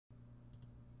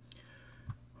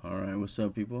Alright, what's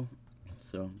up, people?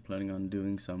 So, I'm planning on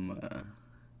doing some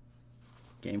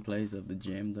gameplays of the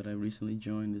jam that I recently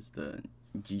joined. It's the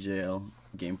GJL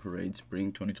Game Parade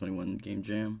Spring 2021 Game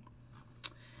Jam.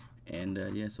 And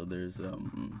yeah, so there's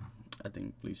I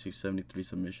believe 673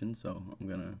 submissions, so I'm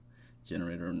gonna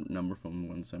generate a number from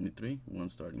 173, one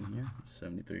starting here,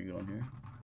 73 going here,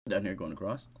 down here going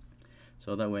across.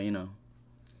 So that way, you know,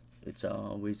 it's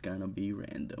always gonna be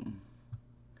random.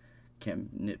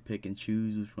 Can't nitpick and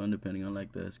choose which one depending on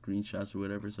like the screenshots or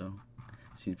whatever, so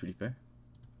seems pretty fair.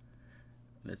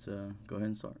 Let's go ahead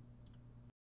and start.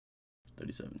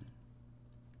 37,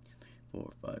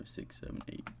 4, 5, 6, 7,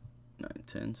 8, 9,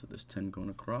 10. So there's 10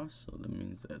 going across, so that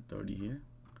means that 30 here.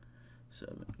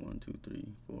 7, 1, 2, 3,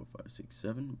 4, 5, 6,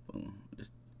 7. Boom.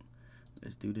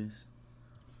 Let's do this.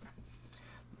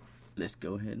 Let's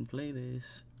go ahead and play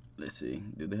this. Let's see.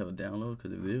 Do they have a download?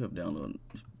 Because if they do have a download,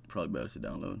 it's probably better to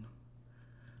download.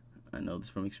 I know this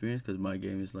from experience because my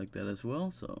game is like that as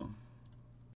well, so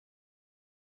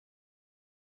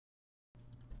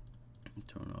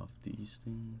turn off these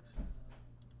things.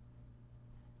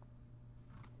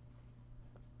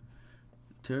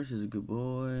 Terrace is a good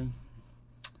boy.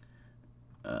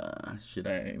 Should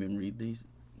I even read these?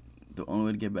 The only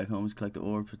way to get back home is collect the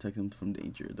orb, protect them from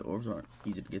danger. The orbs aren't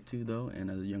easy to get to though, and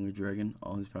as a younger dragon,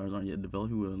 all his powers aren't yet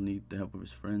developed. He will need the help of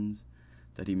his friends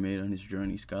that he made on his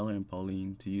journey, Skylar and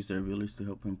Pauline, to use their abilities to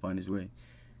help him find his way.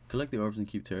 Collect the orbs and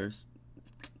keep Terrence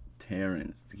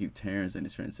and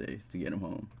his friends safe to get him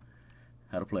home.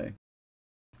 How to play.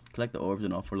 Collect the orbs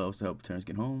and offer levels to help Terrence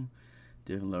get home.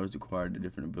 Different levels require the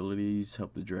different abilities.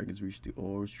 Help the dragons reach the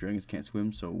orbs. Dragons can't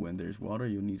swim, so when there's water,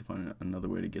 you'll need to find another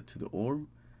way to get to the orb.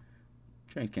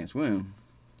 Dragons can't swim.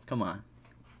 Come on.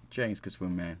 Dragons can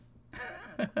swim, man.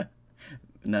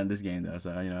 Not in this game, though,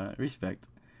 so, you know, respect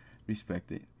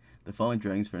it. The following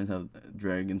dragon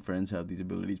friends have these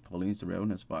abilities. Pauline's the red one,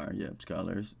 has fire. Yep.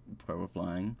 Skylar's power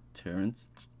flying. Terrence,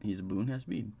 he's a boon, has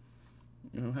speed.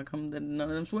 You know, how come that none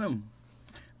of them swim?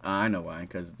 I know why.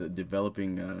 Because the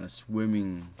developing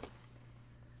swimming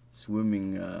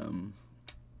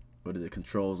what is it,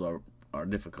 controls are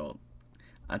difficult.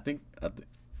 I think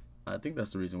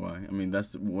that's the reason why. I mean,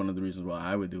 that's one of the reasons why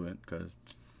I would do it. Because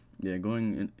yeah,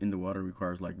 going in the water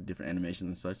requires like different animations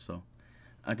and such. So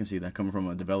I can see that coming from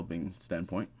a developing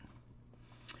standpoint.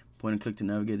 Point and click to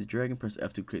navigate the dragon. Press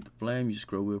F to create the flame. Use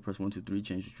scroll wheel. Press 1, 2, 3.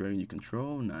 Change the dragon you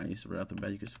control. Nice. Right off the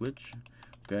bat, you can switch.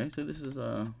 Okay, so this is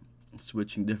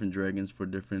switching different dragons for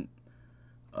different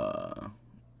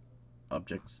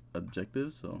objectives.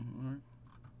 So all right,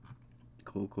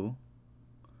 cool.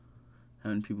 How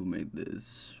many people made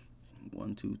this?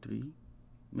 1, 2, 3,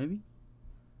 maybe.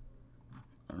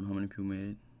 I don't know how many people made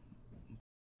it.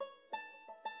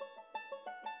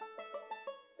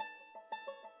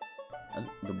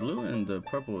 The blue and the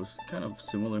purple is kind of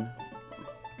similar.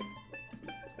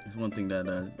 There's one thing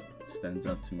that stands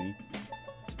out to me.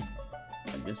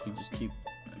 I guess we just keep.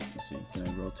 Let's see, can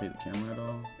I rotate the camera at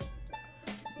all?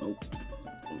 Nope.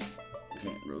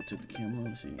 Can't rotate the camera.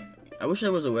 Let's see. I wish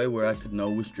there was a way where I could know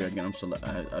which dragon I've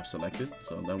selected.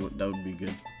 So that would be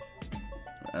good.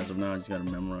 As of now, I just gotta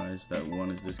memorize that 1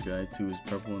 is this guy, 2 is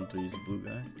purple, and 3 is the blue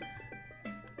guy.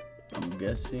 I'm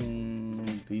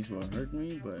guessing these will hurt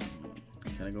me, but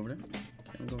can I go over there?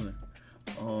 Can I go over there?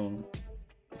 Oh,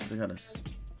 I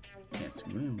can't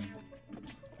swim.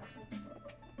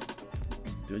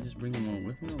 Do I just bring them all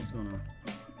with me, or what's going on?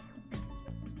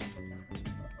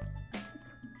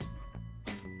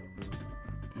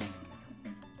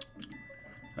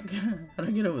 How'd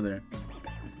I get over there?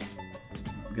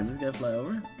 Can this guy fly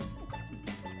over?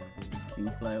 Can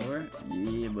you fly over?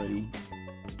 Yeah, buddy.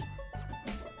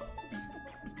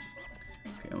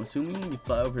 I'm assuming you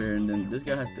fly over here, and then this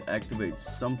guy has to activate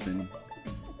something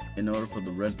in order for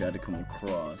the red guy to come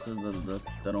across.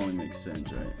 That only makes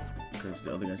sense, right? Because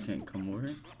the other guys can't come over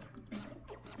here.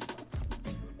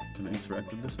 Can I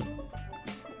interact with this at all?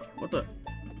 What the?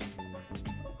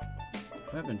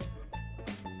 What happened?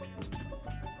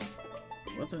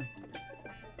 What the?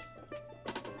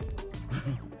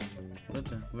 What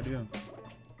the? Where'd he go?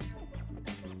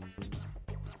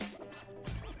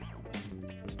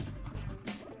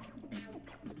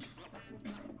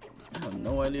 I have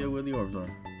no idea where the orbs are.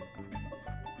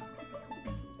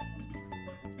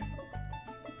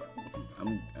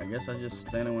 I guess I just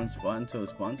stand in one spot until it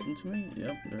spawns into me.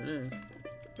 Yep, there it is.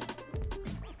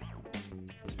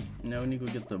 Now we need to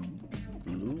go get the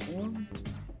blue orb.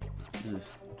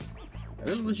 I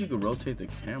really wish you could rotate the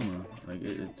camera. Like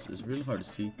it's really hard to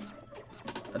see.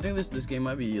 I think this game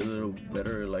might be a little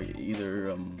better, like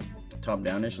either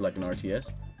top-downish, like an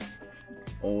RTS,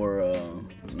 or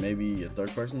maybe a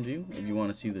third-person view if you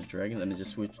want to see the dragons, and then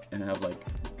just switch and have like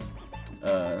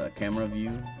a camera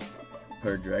view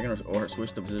per dragon, or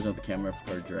switch the position of the camera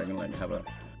per dragon, like have a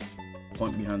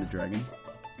point behind the dragon.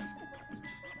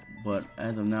 But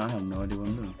as of now, I have no idea what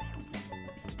I'm doing.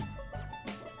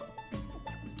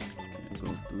 Can't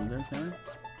go through there, can I?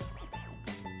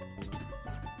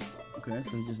 Okay,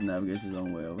 so he just navigates his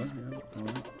own way over. Yeah,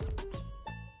 alright.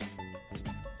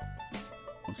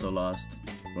 I'm so lost.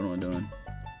 What am I doing?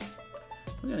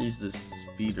 I'm gonna use this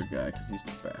speeder guy because he's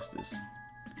the fastest.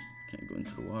 Can't go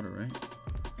into the water, right?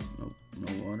 Nope,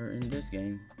 no water in this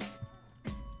game.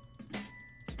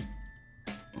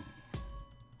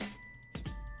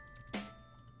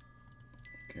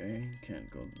 Okay, can't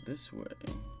go this way.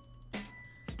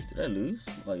 Did I lose?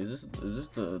 Like, is this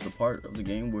the part of the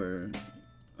game where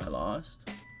I lost?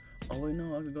 Oh wait,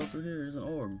 no, I could go through here. There's an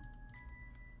orb.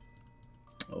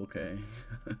 Okay.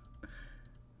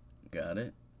 Got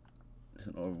it. There's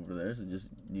an orb over there, so just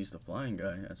use the flying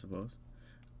guy, I suppose.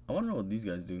 I want to know what these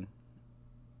guys do.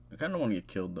 I kind of want to get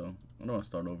killed, though. I don't want to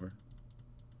start over.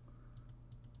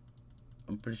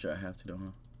 I'm pretty sure I have to, though,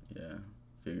 huh? Yeah,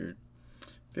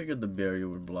 figured the barrier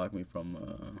would block me from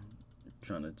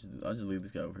trying to I'll just leave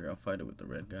this guy over here. I'll fight it with the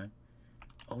red guy.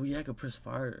 Oh yeah, I could press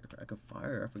fire. I could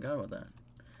fire. I forgot about that.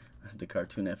 The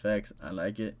cartoon FX. I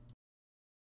like it.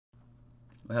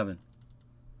 What happened?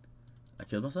 I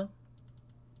killed myself?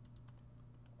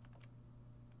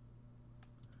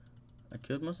 I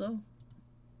killed myself?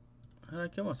 How did I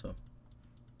kill myself?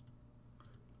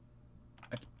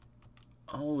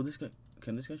 Oh, this guy.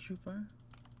 Can this guy shoot fire?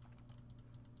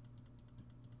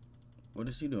 What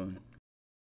is he doing?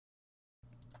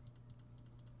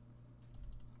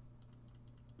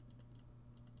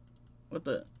 What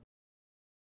the?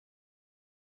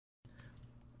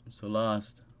 I'm so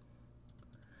lost.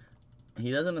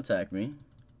 He doesn't attack me.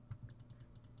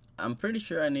 I'm pretty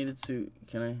sure I needed to.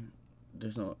 Can I?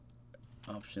 There's no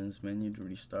options menu to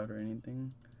restart or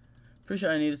anything. Pretty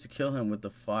sure I needed to kill him with the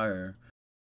fire.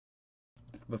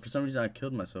 But for some reason I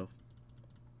killed myself.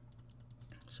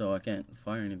 So I can't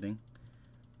fire anything.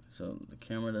 So the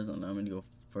camera doesn't allow me to go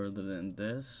further than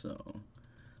this, so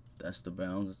that's the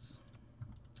bounds.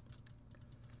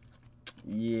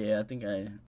 Yeah, I think I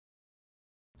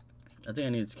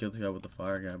needed to kill this guy with the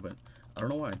fire guy, but I don't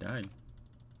know why I died.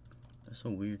 That's so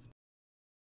weird.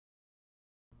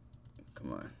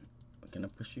 Come on. Can I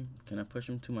push you? Can I push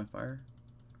him to my fire?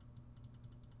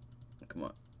 Come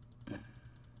on.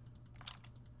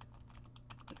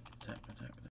 Attack,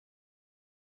 attack.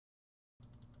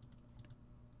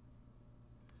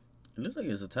 It looks like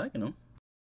it's attacking him.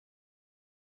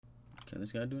 Can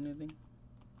this guy do anything?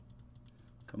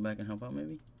 Come back and help out,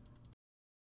 maybe?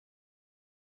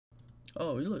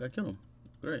 Oh, look, I killed him.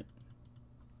 Great.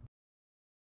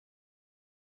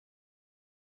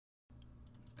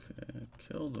 Okay, I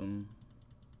killed him.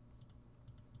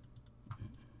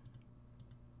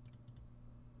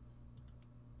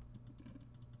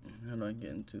 How do I get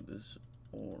into this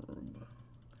orb?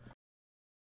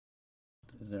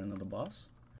 Is there another boss?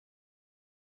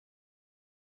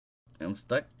 I'm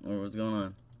stuck, or what's going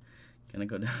on? Can I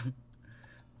go down?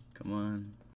 Come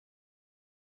on.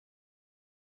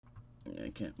 Yeah, I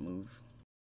can't move.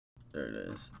 There it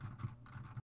is.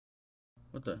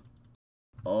 What the?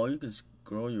 Oh, you can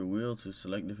scroll your wheel to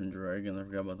select different dragons. I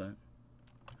forgot about that.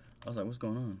 I was like, what's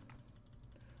going on?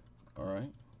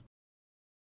 Alright.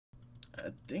 I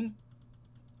think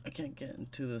I can't get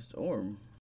into this orb.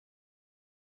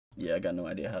 Yeah, I got no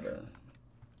idea how to.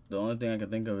 The only thing I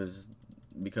can think of is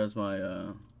because my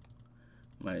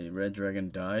my red dragon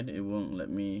died, it won't let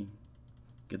me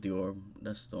get the orb.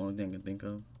 That's the only thing I can think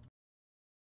of.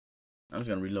 I'm just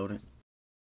gonna reload it.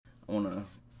 I wanna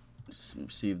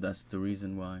see if that's the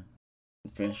reason why.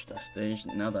 Finish that stage.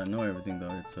 Now that I know everything,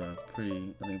 though, it's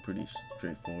pretty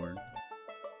straightforward.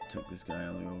 Take this guy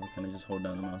all the way over. Can I just hold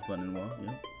down the mouse button and walk?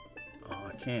 Yep. Oh,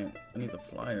 I can't. I need the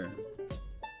flyer.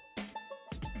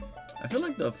 I feel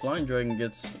like the flying dragon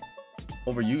gets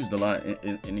overused a lot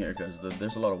in here because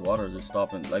there's a lot of water just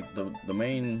stopping. Like the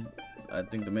main, I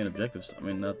think the main objectives. I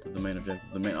mean, not the main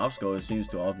objective. The main obstacle seems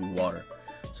to always be water.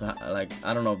 So like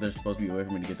I don't know if they're supposed to be a way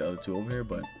for me to get the other two over here,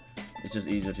 but it's just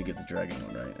easier to get the dragon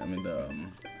one, right? I mean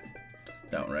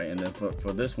that one, right? And then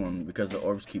for this one, because the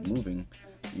orbs keep moving,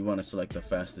 you want to select the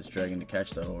fastest dragon to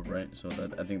catch that orb, right? So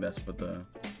that I think that's the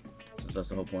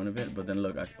whole point of it. But then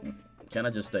look, can I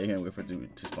just stay here and wait for it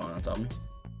to spawn on top of me?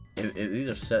 If these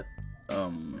are set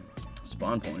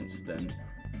spawn points, then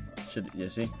you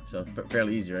see? So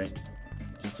fairly easy, right?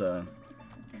 Just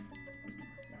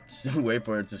wait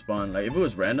for it to spawn. Like if it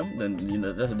was random, then you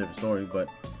know that's a different story. But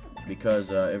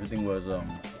because everything was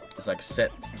it's like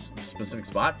set specific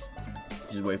spots.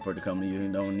 Just wait for it to come to you.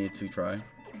 You don't need to try.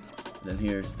 Then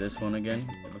here's this one again.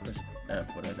 If I press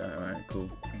F, would I die? All right, cool.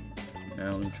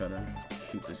 Now let me try to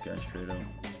shoot this guy straight up.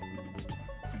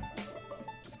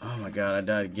 Oh my god, I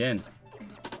died again.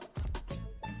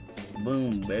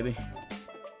 Boom, baby.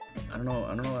 I don't know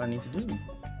what I need to do.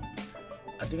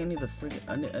 I think I need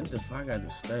I need the fire guy to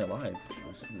stay alive.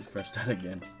 Let's refresh that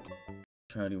again.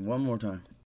 Try to do one more time.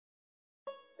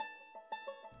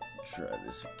 Try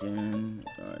this again.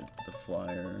 Alright, the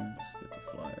flyer. Let's get the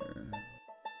flyer.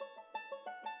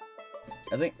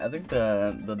 I think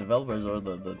the developers or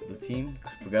the team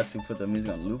forgot to put the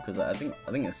music on loop because I think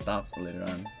it stops later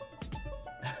on.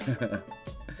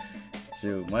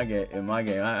 Shoot, in my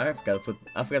game, I forgot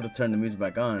to turn the music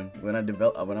back on. When I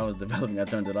was developing, I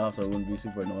turned it off so it wouldn't be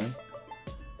super annoying.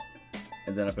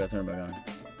 And then I forgot to turn it back on.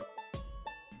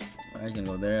 I can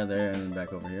go there, and then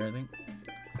back over here. I think.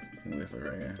 I'm gonna wait for it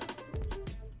right here.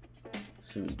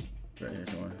 Shoot, right here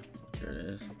somewhere. There it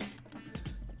is.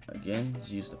 Again,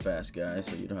 just use the fast guy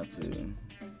so you don't have to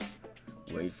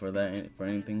wait for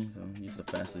anything. So use the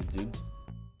fastest dude.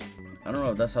 I don't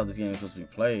know if that's how this game is supposed to be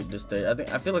played. This stage,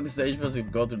 I feel like the stage is supposed to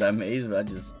go through that maze, but I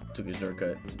just took a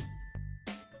shortcut.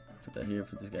 Put that here,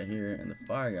 put this guy here, and the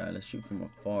fire guy. Let's shoot from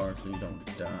afar so you don't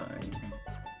die.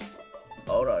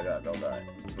 Oh my god, don't die.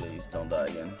 Please, don't die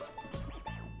again.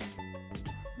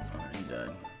 Alright, he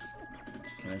died.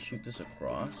 Can I shoot this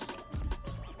across?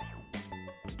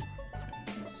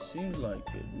 Seems like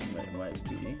it might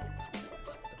be.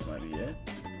 That might be it.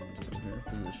 Let's go here,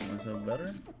 position myself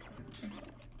better.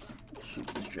 Shoot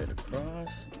this straight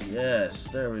across. Yes,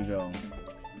 there we go.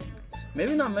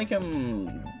 Maybe not make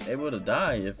him able to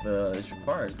die if it's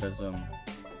required, because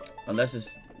unless it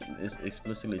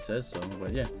explicitly says so.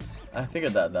 But yeah, I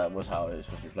figured that was how it was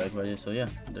supposed to be played. But yeah, so yeah,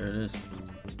 there it is.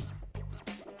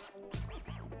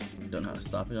 Don't know how to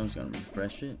stop it. I'm just gonna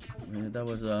refresh it. Man, that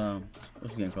was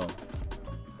what's the game called?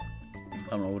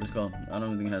 I don't know what it's called. I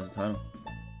don't even think it has a title.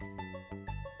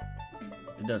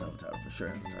 It does have a title, for sure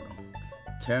it has a title.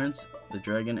 Terrence the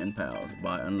Dragon and Pals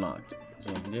by Unlocked.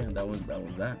 So yeah, that was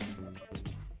that.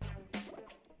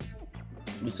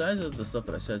 Besides the stuff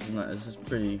that I said, it's just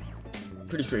pretty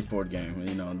straightforward game.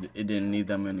 You know, it didn't need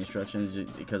that many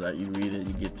instructions because you read it,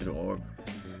 you get to the orb.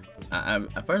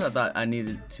 At first I thought I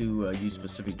needed to use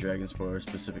specific dragons for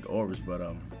specific orbs, but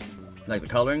like the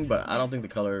coloring, but I don't think the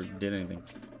color did anything.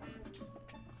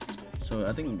 So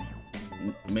I think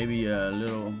maybe a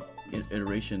little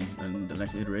iteration, and the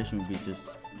next iteration would be just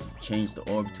change the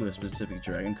orb to a specific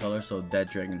dragon color, so that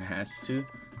dragon has to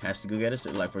go get it.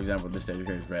 So like for example, this stage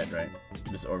here is red, right?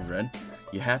 This orb's red.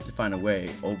 You have to find a way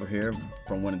over here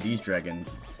from one of these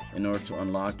dragons in order to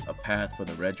unlock a path for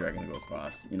the red dragon to go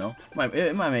across. You know,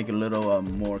 it might make it a little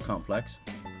more complex.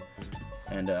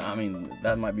 And I mean,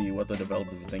 that might be what the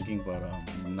developers were thinking, but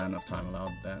not enough time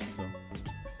allowed that. So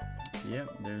yeah,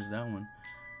 there's that one.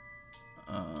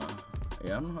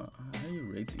 Yeah, I don't know how you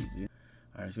rate these, dude.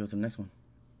 Alright, let's go to the next one.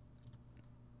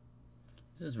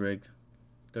 This is rigged.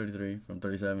 33 from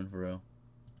 37 for real.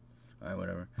 Alright,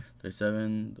 whatever.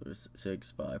 37,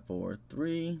 36, 5, 4,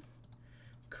 3.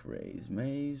 Craze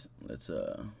Maze. Let's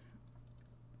how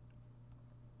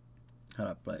do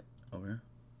I play it? Over here?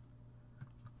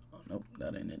 Oh nope,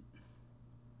 that ain't it.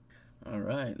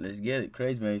 Alright, let's get it.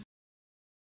 Craze Maze.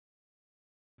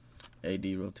 AD,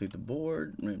 rotate the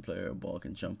board. Main player, ball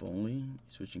can jump only.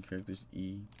 Switching characters,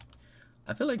 E.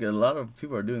 I feel like a lot of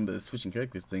people are doing the switching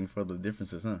characters thing for the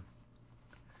differences, huh?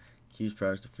 Keys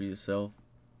priors to freeze itself.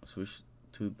 Switch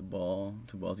to the ball.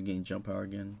 2 balls to gain jump power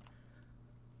again.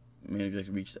 Main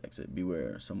objective, reach the exit.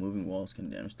 Beware, some moving walls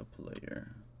can damage the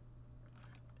player.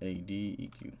 AD,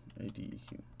 EQ. AD,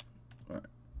 EQ. Alright.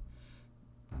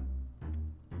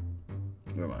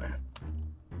 Where am I?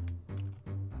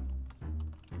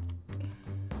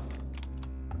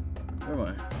 Where am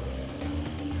I?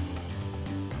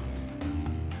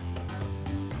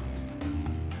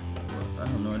 I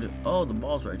have no idea. Oh, the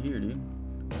ball's right here, dude.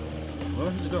 Where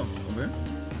am I supposed to go? Over here?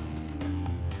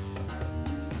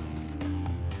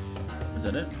 Is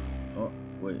that it? Oh,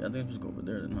 wait. I think I'm supposed to go over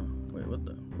there then, huh? Wait, what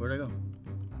the? Where'd I go?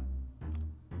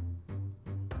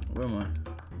 Where am I?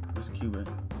 Where's the cube at?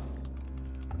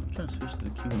 I'm trying to switch to the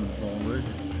cube and the ball. Where is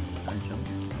it? I jump.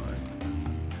 Alright.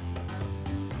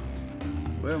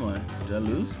 Where am I? Did I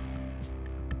lose?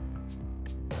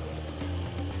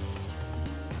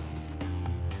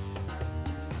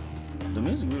 The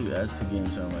music really adds to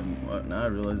games. So I'm like, now I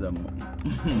realize that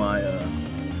my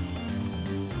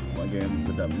game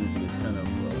with that music is kind of.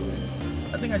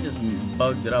 I think I just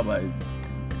bugged it out by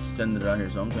sending it out here.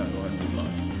 So I'm trying to go ahead and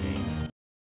relaunch the game.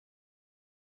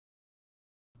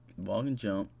 Ball can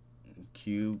jump.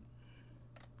 Cube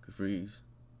could freeze.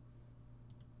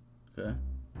 Okay.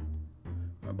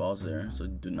 Our ball's there, so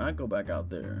do not go back out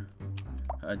there.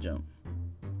 High jump.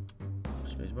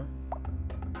 Spacebar.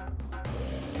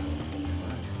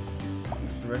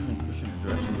 Which direction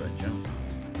do I jump?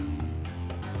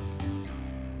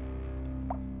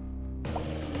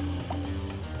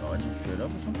 Oh, I jumped straight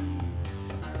up or something?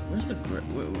 Where's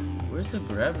the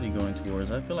gravity going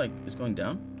towards? I feel like it's going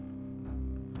down.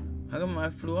 How come I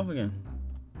flew off again?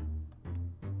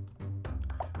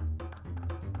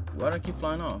 Why do I keep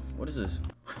flying off? What is this?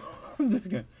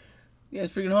 Yeah,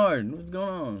 it's freaking hard. What's going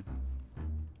on?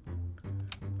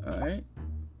 Alright.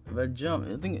 If I jump,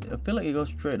 I feel like it goes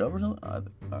straight up or something.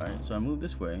 Alright, so I move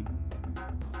this way.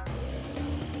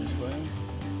 This way.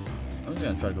 I'm just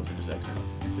gonna try to go through this exit.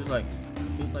 It feels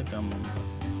like I'm...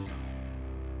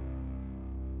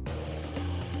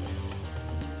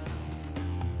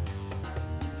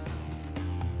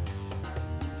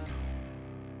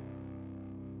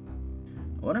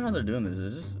 I wonder how they're doing this.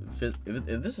 Is this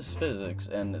if this is physics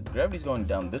and gravity's going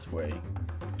down this way,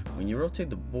 when you rotate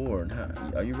the board,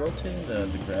 are you rotating the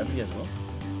gravity as well?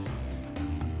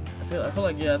 I feel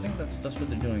like, yeah, I think that's what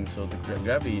they're doing. So the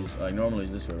gravity is like normally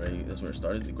is this way, right? That's where it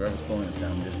started. The gravity's pulling us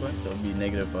down this way, so it'll be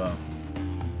negative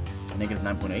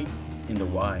 9.8 in the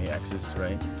y-axis,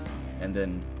 right? And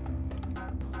then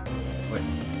wait,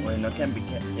 no, it can't be.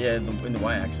 Yeah, in the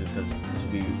y-axis because this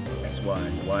will be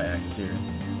xy, the y-axis here.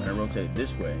 When I rotate it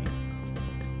this way,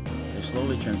 they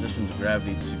slowly transition the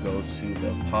gravity to go to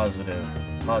the positive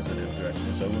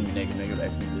direction. So it wouldn't be negative,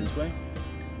 actually this way.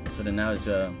 So then now it's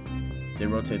they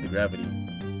rotate the gravity.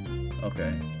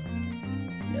 Okay.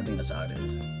 Yeah, I think that's how it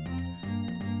is.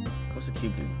 What's the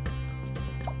cube do?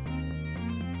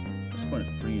 What's the point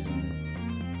of freezing?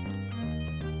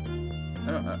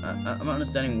 I'm not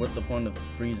understanding what the point of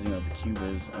freezing of the cube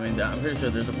is. I mean, I'm pretty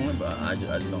sure there's a point, but I just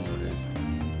don't know what it is.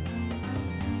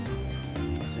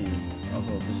 Let's see. I'll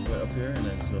go this way up here and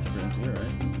then just go straight into here,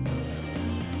 right?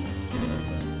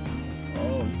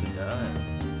 Oh, you could die.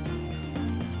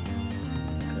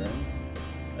 Okay.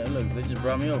 Hey, look, they just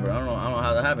brought me over. I don't know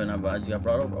how that happened, but I just got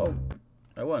brought over. Oh,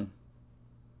 I won.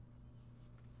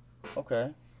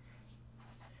 Okay.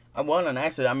 I won on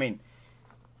accident. I mean,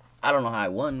 I don't know how I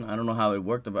won. I don't know how it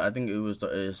worked, but I think it was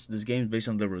this game is based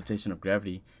on the rotation of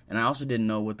gravity, and I also didn't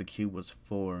know what the cube was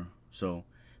for. So,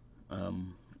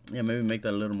 yeah, maybe make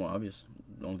that a little more obvious.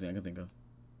 The only thing I can think of.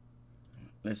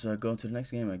 Let's go to the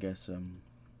next game, I guess.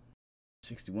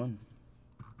 61.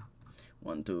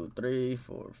 1, 2, 3,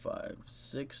 4, 5,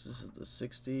 6. This is the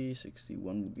 60.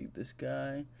 61 would be this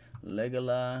guy.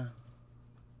 Legaya.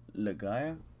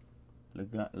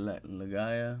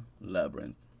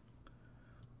 Labyrinth.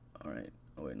 Alright.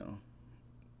 Oh, wait, no.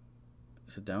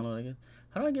 Is it download again?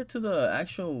 How do I get to the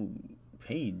actual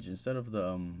page instead of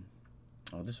the,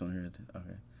 oh, this one here.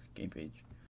 Okay. Game page.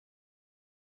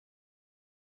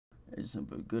 It's a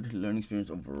good learning experience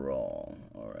overall.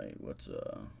 Alright, let's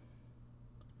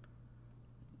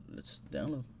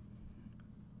download.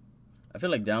 I feel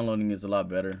like downloading is a lot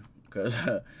better because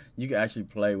you can actually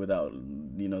play without,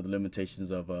 you know, the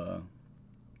limitations of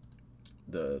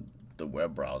the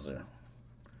web browser.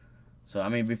 So I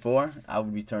mean, before I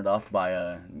would be turned off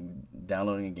by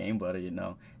downloading a game, but you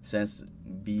know, since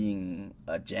being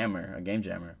a game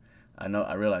jammer,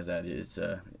 I realize that it's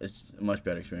a much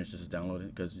better experience just to download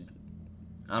it because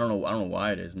I don't know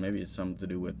why it is. Maybe it's something to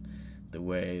do with the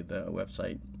way the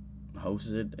website hosts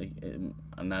it,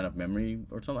 not enough memory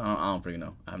or something. I don't freaking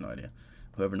know. I have no idea.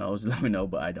 Whoever knows, let me know,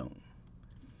 but I don't.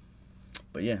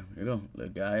 But yeah, here you go.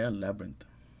 Legaya Labyrinth.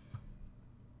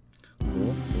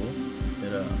 Cool.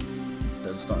 It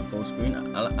doesn't start full screen.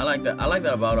 I like that. I like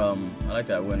that about I like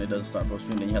that when it doesn't start full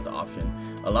screen, then you have the option.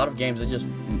 A lot of games they just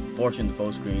force you into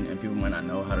full screen, and people might not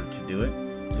know how to do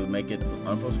it to make it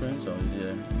on full screen. So it's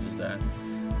just that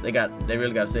they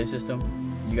really got a save system.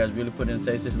 You guys really put in a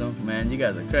save system, man. You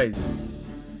guys are crazy.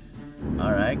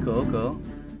 All right, cool.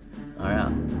 All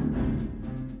right.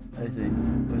 Let's see.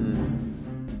 What is this?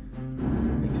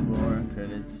 Explore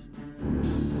credits.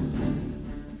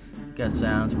 Got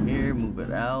sounds from here. Move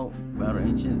it out. Router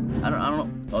ancient. I don't know.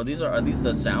 Oh, are these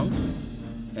the sounds?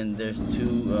 And there's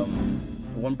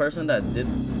one person that did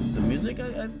the music.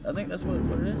 I think that's what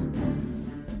it is.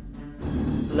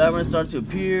 The labyrinth starts to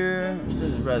appear. This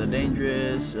is rather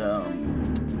dangerous.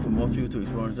 For most people to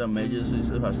explore in some majors,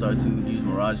 if I start to use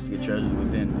mirages to get treasures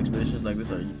within expeditions like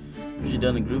this are usually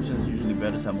done in groups, and it's usually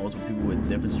better to have multiple people with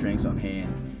different strengths on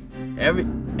hand.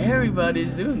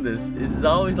 Everybody's doing this. It's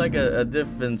always like a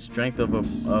different strength of a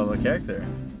character.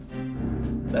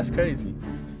 That's crazy.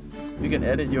 You can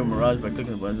edit your Mirage by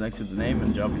clicking the buttons next to the name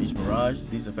and job of each Mirage.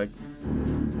 These affect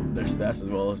their stats as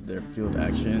well as their field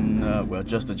action. Well,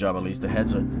 just the job at least. The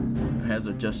heads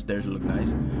are just there to look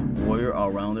nice. Warrior,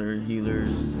 all-rounder,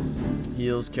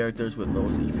 heals characters with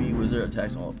lowest HP. Wizard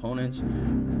attacks all opponents.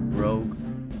 Rogue,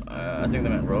 I think they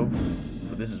meant rogue,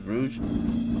 but this is Rouge.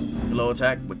 Low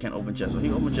attack, but can't open chest. So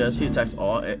he open chest. He attacks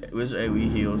all. Wizard AoE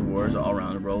heals. Warriors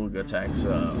all-rounder. Rogue attacks.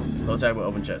 Low attack with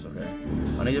open chest. Okay.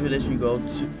 On each edition, you go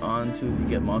on to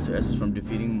get monster essence from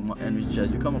defeating enemies'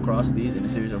 chests. You come across these in a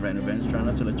series of random events. Try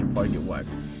not to let your party get wiped.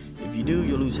 If you do,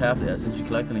 you'll lose half the essence you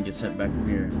collect and get sent back from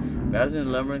here. Battles in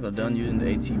the labyrinth are done using the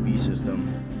ATB system.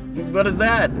 What is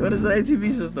that? What is the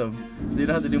ATB system? So you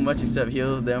don't have to do much except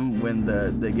heal them when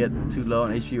they get too low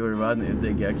on HP or revive them if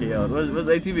they get KO'd. What's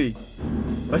ATB?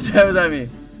 What does that mean?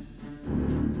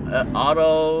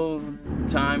 Auto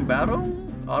time battle?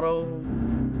 Auto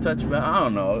touch battle? I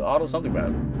don't know. Auto something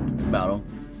battle.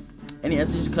 Any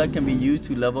essence you collect can be used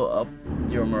to level up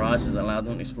your mirages and allow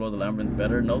them to explore the labyrinth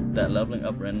better. Note that leveling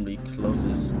up randomly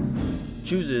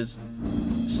chooses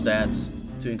stats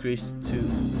to increase to.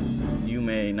 You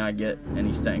may not get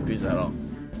any stat increase at all.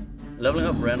 Leveling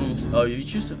up random. Oh, if you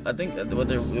choose to. I think what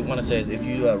they want to say is if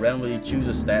you randomly choose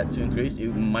a stat to increase,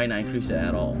 it might not increase it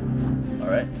at all. All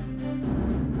right.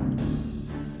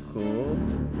 Cool.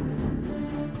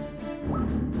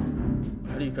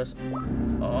 How do you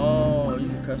custom? Oh, you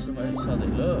can customize how they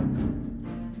look.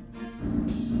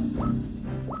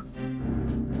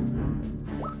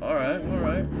 All right.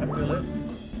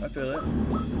 I feel it.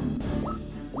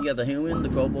 You got the human, the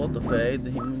kobold, the fae, the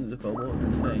human, the kobold,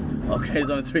 and the fae. Okay, it's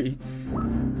only 3.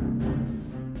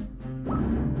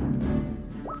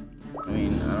 I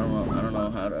mean,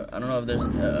 I don't know if there's,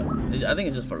 I think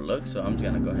it's just for looks, so I'm just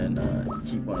gonna go ahead and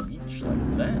keep one of each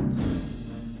like that.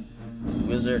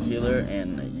 Wizard, healer,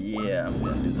 and yeah, I'm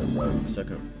gonna do the rogue so I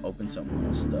can open some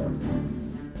more stuff.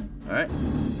 Alright.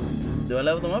 Do I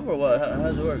level them up or what? How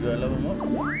does it work? Do I level them up?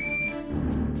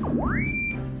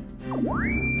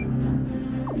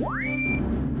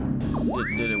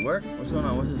 Did it work? What's going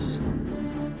on? What's this?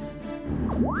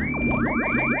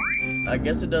 I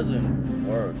guess it doesn't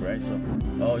work, right? So,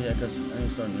 oh yeah, because I need to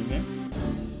start a new game.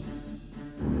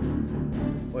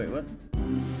 Wait, what?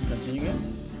 Continue game?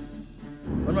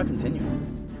 What am I continuing?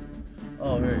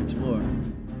 Oh, here, explore.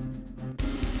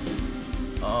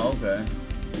 Oh, okay.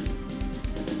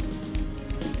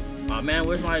 Oh man,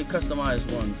 where's my customized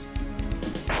ones?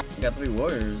 I got 3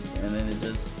 warriors, and then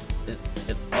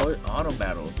it auto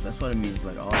battles. That's what it means,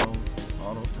 like auto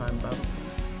time battle.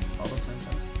 Auto time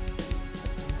battle.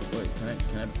 Wait, can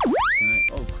I?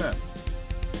 Oh crap.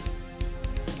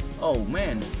 Oh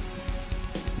man.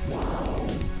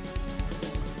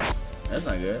 That's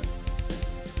not good.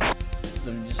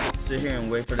 So just sit here and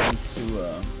wait for them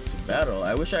to battle.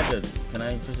 I wish I could. Can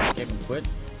I just escape and quit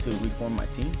to reform my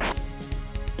team?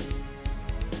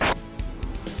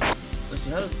 Let's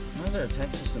see, how's their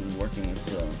attack system working?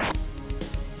 It's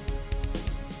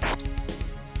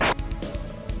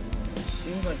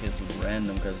seems like it's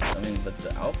random because I mean, but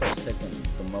the alpha is taking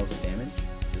the most damage.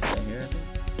 This guy here, I think.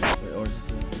 Wait, or is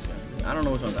this guy? I don't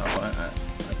know which one's alpha.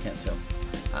 I can't tell.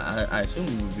 I assume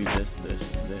it would be this,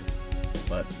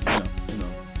 but you know, who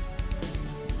knows?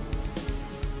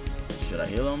 Should I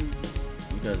heal him?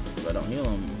 Because if I don't heal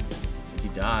him, if he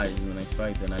dies in the next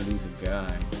fight, then I lose a guy.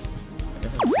 I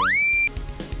guess I'm saying.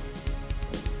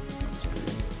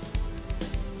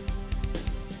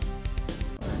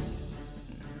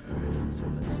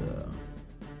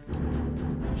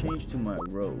 Change to my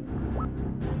rogue.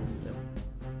 Yep.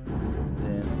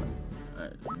 Then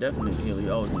definitely the healer.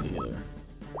 You always need a healer.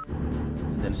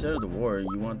 And then instead of the warrior,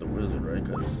 you want the wizard, right?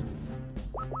 Because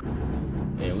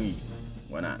AoE.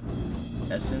 Why not?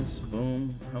 Essence,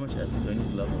 boom. How much essence do I need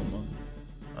to level him up?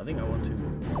 I think I want to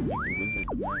make the wizard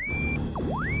the max.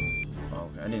 Oh,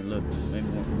 okay. I didn't look. Maybe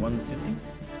 150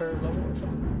 per level or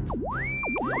something.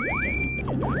 I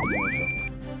can't do it anymore. So.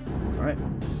 All right.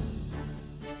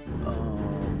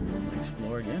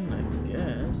 Explore again, I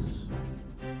guess.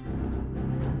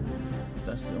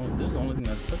 That's this is the only thing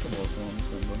that's applicable, so I'm just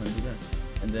gonna go ahead and do that.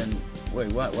 And then,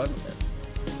 wait, what?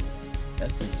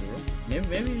 Essence 0?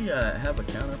 Maybe have a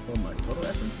counter for my total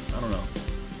essence. I don't know.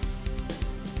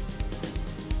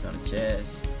 Got a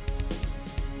chest.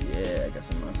 Yeah, I got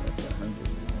some monster. That's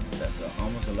 100. That's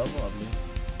almost a level, I believe.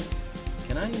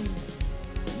 Can I?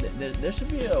 There should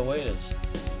be a way to.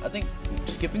 I think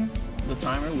skipping the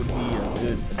timer would be a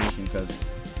good addition because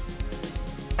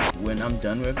when I'm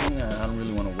done with everything, I don't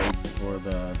really want to wait for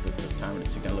the timer to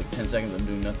tick down. Look, 10 seconds, I'm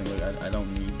doing nothing. Look, I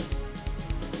don't need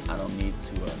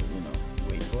to, you know,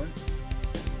 wait for it.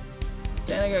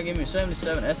 Damn, that guy gave me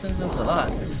 77 essence. That's a lot.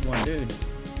 That's just one dude.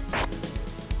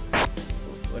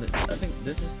 What is, I think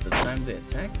this is the time they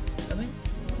attack. I think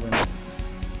when.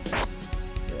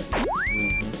 Yeah.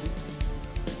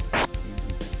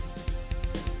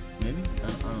 Maybe I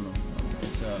don't know.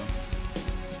 It's,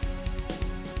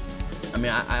 I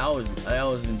mean, I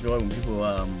always enjoy when people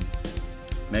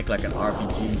make like an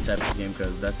RPG type of game,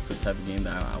 because that's the type of game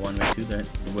that I want to make too, that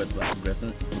with like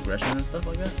progression and stuff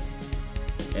like that.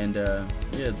 And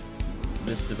yeah,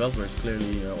 this developer is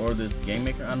clearly, or this game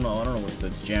maker, I don't know what the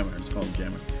jammer, it's called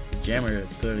jammer. The jammer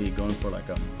is clearly going for like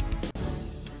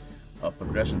a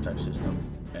progression type system,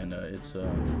 and it's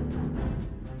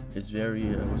very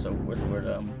what's the word,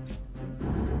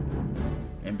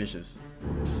 ambitious.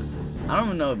 I don't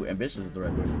even know if ambitious is the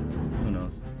right word. Who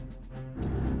knows?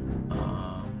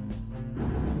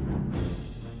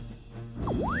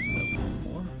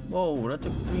 Whoa, that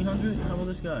took 300? How about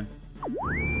this guy?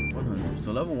 100.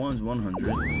 So level 1's 100.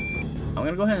 I'm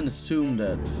gonna go ahead and assume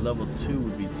that level 2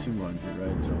 would be 200,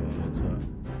 right? So let's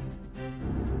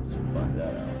find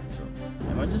that out. So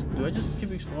do I just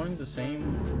keep exploring the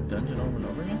same dungeon over and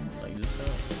over again? Like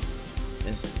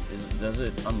this does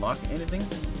it unlock anything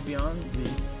beyond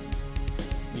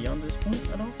this point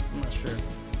at all? I'm not sure.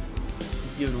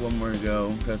 Let's give it one more go,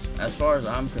 because as far as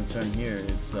I'm concerned here,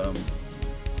 it's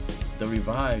the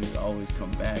revives always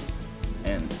come back,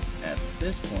 and at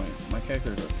this point my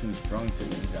characters are too strong to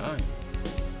die.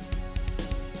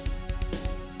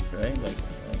 Right? Like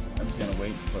I'm just gonna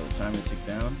wait for the time to tick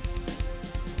down.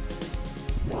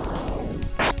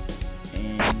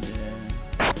 And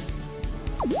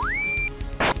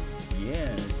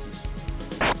yeah, it's just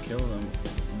kill them.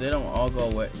 They don't all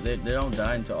go away. They don't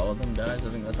die until all of them dies. I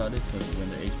think that's how it is, because when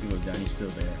their HP goes down, he's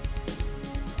still there.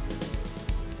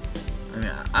 I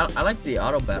mean, I like the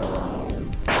auto battle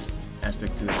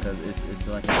aspect to it, because it's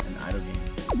like an idle game,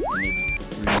 and it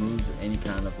removes any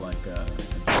kind of like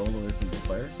control away from the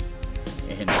players,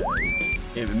 and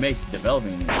it makes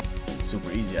developing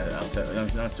super easy. I'll tell you,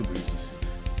 not super easy, it's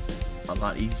a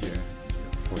lot easier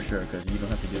for sure, because you don't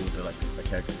have to deal with the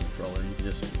character controller. You can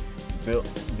just build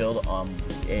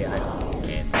AI,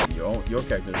 and your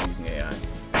character is using AI,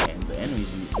 and the enemies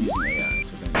using AI.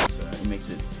 So then it makes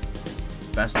it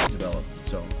faster to develop.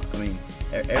 So I mean,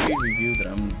 every review that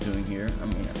I'm doing here, I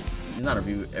mean, it's not a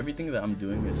review. Everything that I'm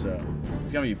doing is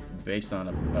it's gonna be based on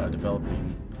a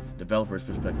developer's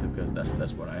perspective, because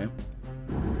that's what I am.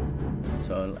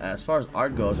 So as far as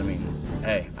art goes, I mean,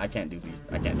 hey, I can't do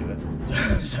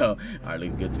it. So art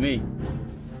looks good to me.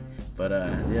 But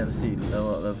yeah, let's see,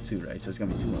 level 2, right? So it's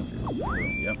gonna be 200. So,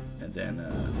 yep. And then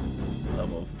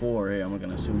level 4 here, I'm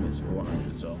gonna assume it's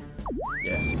 400. So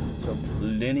yeah, so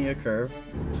linear curve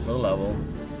for the level.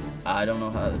 I don't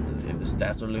know if the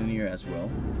stats are linear as well,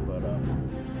 but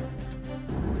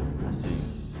let's see.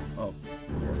 Oh,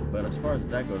 yeah. But as far as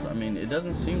that goes, I mean, it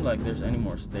doesn't seem like there's any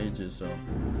more stages. So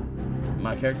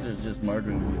my character is just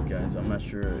murdering these guys. I'm not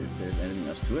sure if there's anything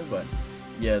else to it, but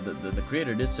yeah, the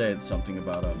creator did say something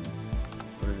about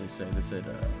what did they say?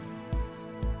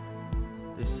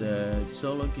 They said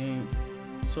solo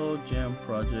jam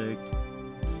project.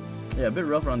 Yeah, a bit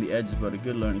rough around the edges, but a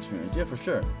good learning experience. Yeah, for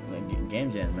sure. Like game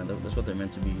jam, man. That's what they're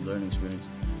meant to be, learning experience.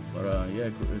 But yeah,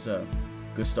 it's a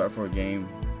good start for a game.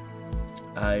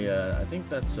 I think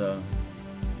that's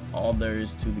all there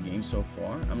is to the game so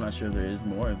far. I'm not sure if there is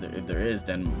more. If there is,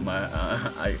 then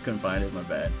I couldn't find it. My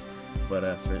bad. But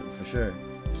for sure,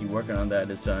 keep working on that.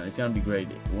 It's gonna be great.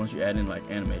 Once you add in like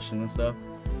animation and stuff,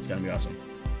 it's gonna be awesome.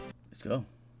 Let's go.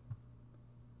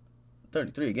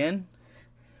 33 again.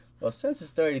 Well, since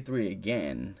it's 33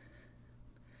 again,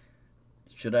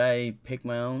 should I pick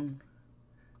my own?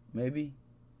 Maybe.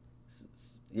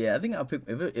 Yeah, I think I'll pick,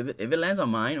 if it lands on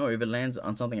mine, or if it lands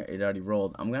on something it already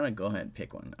rolled, I'm gonna go ahead and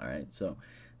pick one. All right. So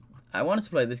I wanted to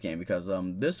play this game because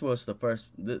this was the first.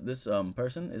 This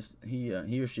person is he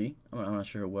or she. I'm not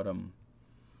sure what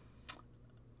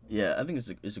Yeah, I think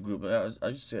it's a group.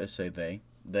 I just say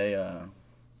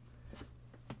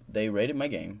they rated my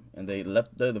game, and they're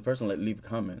the person that leave a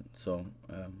comment. So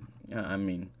yeah, I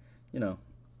mean, you know,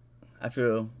 I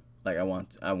feel like I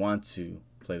want to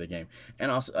play the game,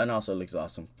 and also it looks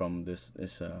awesome from this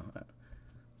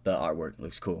the artwork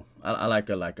looks cool. I like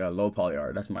a low poly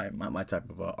art. That's my type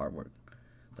of artwork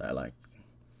that I like.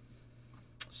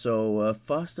 So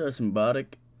foster a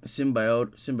symbiotic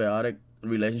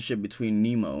relationship between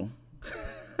Nemo.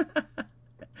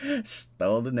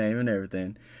 Stole the name and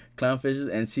everything. Clownfishes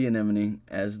and sea anemone,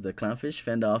 as the clownfish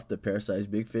fend off the parasite's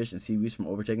big fish and seaweeds from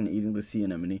overtaking and eating the sea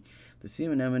anemone. The sea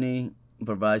anemone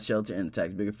Provides shelter and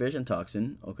attacks bigger fish and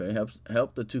toxin. Okay,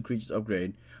 help the two creatures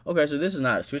upgrade. Okay, so this is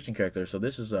not a switching character. So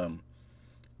this is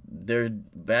they're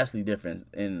vastly different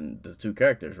in the two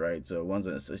characters, right? So one's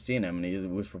a sea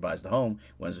anemone, which provides the home.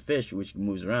 One's a fish, which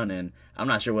moves around. And I'm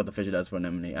not sure what the fish does for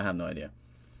anemone. I have no idea.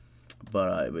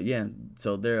 But yeah,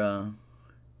 so they're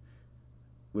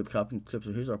with copying clips.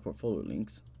 So here's our portfolio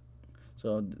links.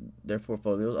 So their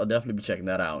portfolios, I'll definitely be checking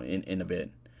that out in a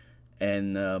bit.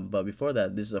 And but before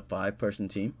that, this is a 5-person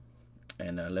team,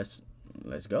 and let's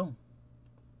go.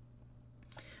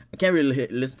 I can't really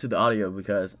listen to the audio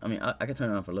because I mean I can turn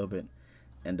it on for a little bit,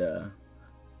 and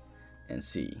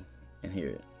see and hear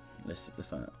it. Let's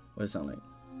find out what it sounds like.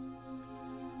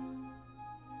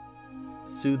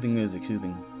 Soothing music,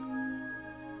 soothing.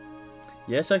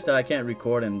 Yeah, it sucks that I can't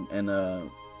record and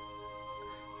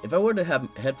if I were to have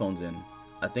headphones in,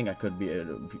 I think I could be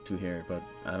able to hear it, but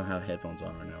I don't have headphones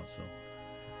on right now. So,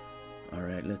 all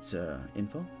right, let's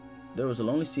info. There was a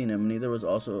lonely sea anemone. There was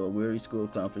also a weary school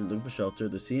of clownfish looking for shelter.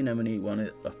 The sea anemone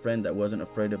wanted a friend that wasn't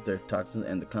afraid of their toxins,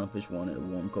 and the clownfish wanted a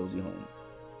warm, cozy home.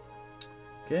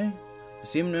 Okay, the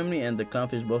sea anemone and the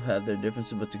clownfish both have their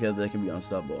differences, but together they can be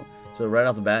unstoppable. So right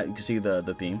off the bat, you can see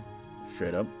the theme,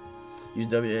 straight up. Use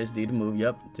WASD to move.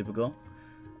 Yep, typical.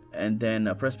 And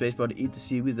then press spacebar to eat the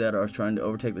seaweed that are trying to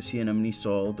overtake the sea anemone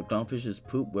soil. The clownfish's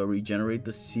poop will regenerate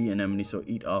the sea anemone, so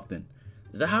eat often.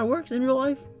 Is that how it works in real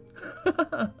life?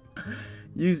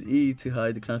 Use E to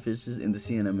hide the clownfishes in the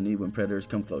sea anemone when predators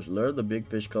come close. Lure the big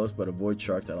fish close, but avoid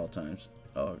sharks at all times.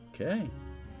 Okay.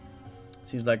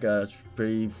 Seems like a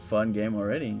pretty fun game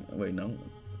already. Wait, no.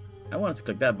 I wanted to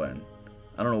click that button.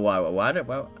 I don't know why. I don't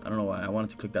know why. I wanted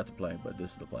to click that to play, but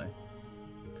this is the play.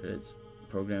 Credits.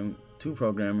 Program. 2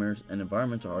 programmers, an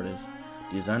environmental artist,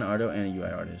 design artist, and a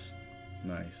UI artist.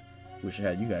 Nice. Wish I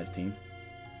had you guys, team.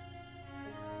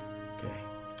 Okay.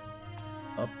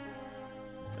 Up.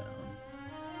 Down.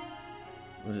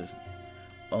 What is this?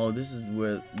 Oh, this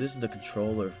is the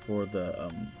controller for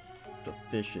the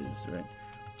fishes, right?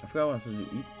 I forgot what I'm supposed to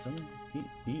do. Eat something?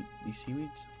 Eat these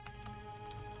seaweeds?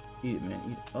 Eat it, man.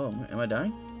 Eat it. Oh, man. Am I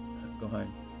dying? Go hide.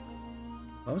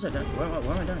 Why was I dying? Why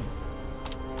am I dying?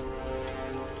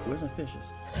 Where's my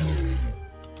fishes?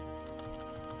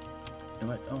 Am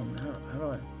I? Oh man, how do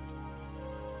I?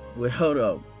 Wait, hold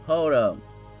up.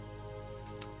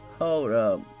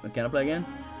 Can I play again?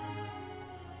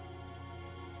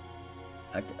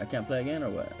 I can't play again,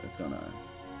 or what? What's going on?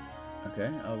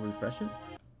 Okay, I'll refresh it.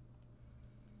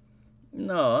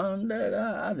 No,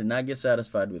 I did not get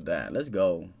satisfied with that. Let's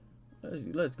go.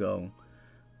 Let's go.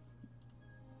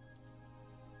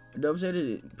 Double said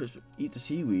eat the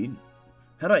seaweed.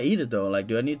 How do I eat it though? Like,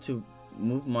 do I need to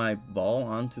move my ball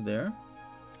onto there?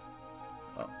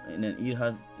 And then eat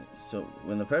hide. So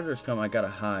when the predators come, I gotta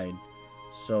hide.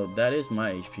 So that is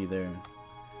my HP there.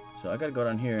 So I gotta go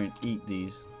down here and eat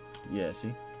these. Yeah,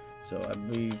 see? So I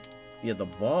believe, yeah, the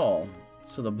ball.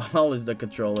 So the ball is the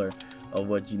controller of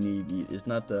what you need to eat. It's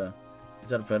not the, is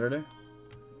that a predator?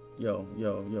 Yo,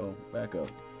 back up.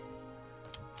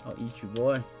 I'll eat you,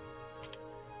 boy.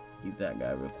 Eat that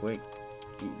guy real quick.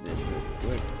 Eat this real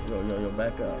quick. Yo,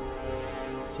 back up.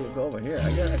 See it go over here.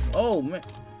 I got it. Oh man.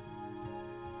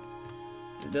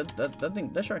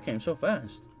 That shark came so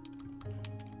fast.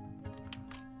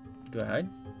 Do I hide?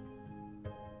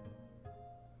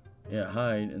 Yeah,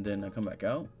 hide, and then I come back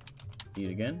out. Eat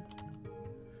again.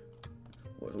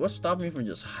 What's stopping me from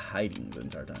just hiding the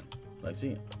entire time? Like,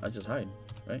 see, I just hide,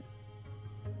 right?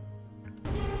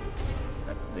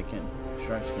 They can't.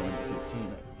 Sharks going to 15.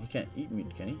 Like, he can't eat me,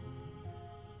 can he?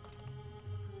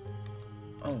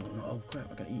 Oh no! Oh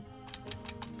crap! I gotta eat.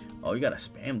 Oh, you gotta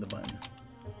spam the button.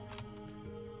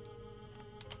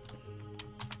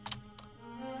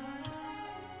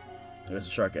 Where's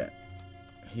the shark at?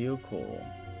 Heal coral.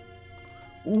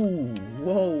 Ooh,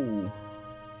 whoa!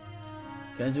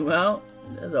 Can I zoom out?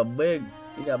 That's a big.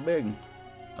 He got big.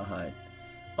 I'll hide.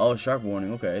 Oh, shark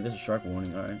warning. Okay, this is shark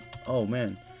warning. All right. Oh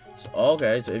man. So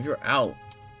okay. So if you're out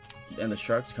and the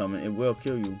shark's coming, it will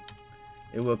kill you.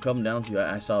 It will come down to you.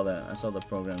 I saw that. I saw the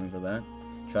programming for that.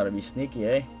 Try to be sneaky,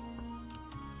 eh?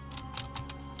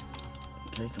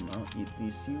 Okay, come out. Eat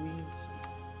these seaweeds.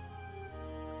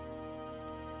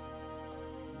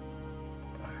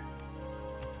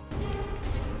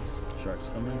 Shark's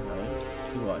coming. Hide.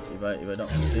 See, watch. If I don't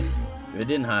see, if it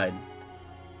didn't hide,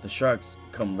 the sharks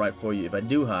come right for you. If I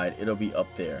do hide, it'll be up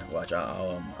there. Watch.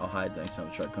 I'll hide next time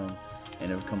the shark comes,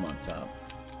 and it'll come on top.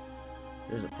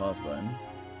 There's a pause button.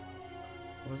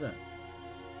 What was that?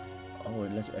 Oh,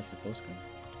 it lets you exit full screen.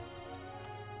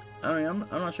 I don't know,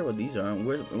 I'm not sure what these are.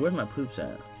 Where's my poops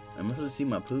at? Am I supposed to see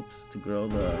my poops to grow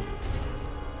the...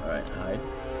 Alright, hide.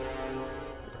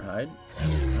 hide.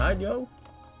 Hide, yo.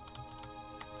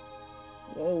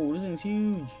 Whoa, this thing's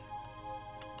huge.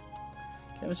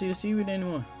 Can't even see the seaweed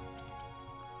anymore.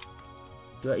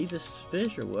 Do I eat this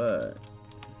fish or what?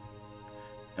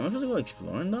 Am I supposed to go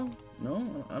exploring though?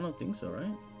 No, I don't think so,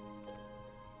 right?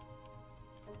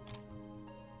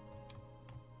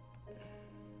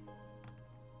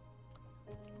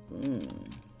 Boom.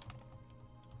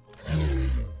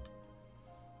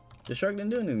 The shark didn't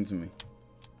do anything to me.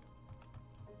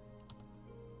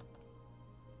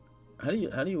 How do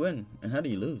you win and how do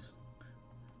you lose?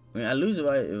 I mean, I lose if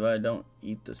I don't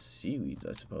eat the seaweeds,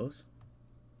 I suppose.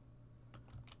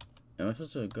 Am I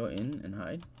supposed to go in and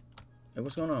hide? Hey,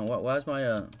 what's going on? Why is my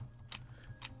oh,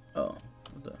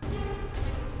 what the?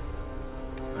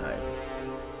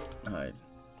 Hide.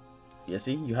 Yeah,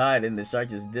 see, you hide and the shark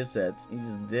just dips at. He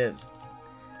just dips.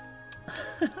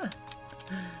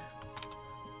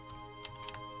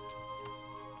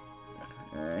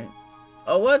 All right.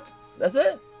 Oh, what? That's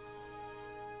it?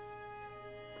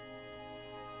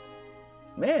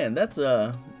 Man, that's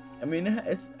I mean,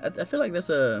 it's I feel like that's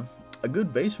a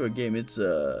good base for a game. It's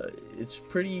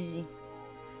pretty.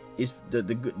 It's the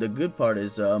good part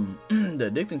is the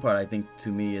addicting part. I think to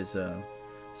me is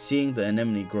seeing the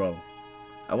anemone grow.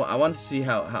 I wanted to see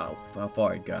how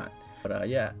far it got. But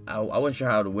yeah, I wasn't sure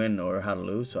how to win or how to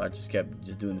lose, so I just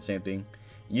kept doing the same thing.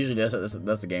 Usually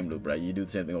that's the game loop, right? You do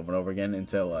the same thing over and over again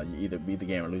until you either beat the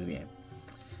game or lose the game.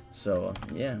 So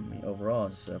yeah, I mean, overall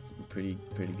it's a pretty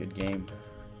good game.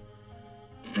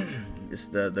 It's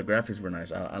the graphics were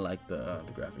nice. I like the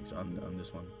graphics on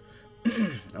this one.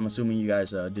 I'm assuming you guys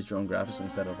did your own graphics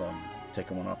instead of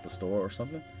taking one off the store or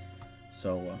something.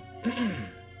 So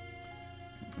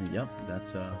yep,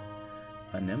 that's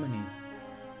anemone.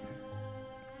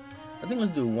 I think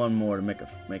let's do one more to make it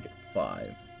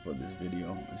 5 for this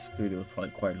video. This video is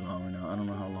probably quite long right now. I don't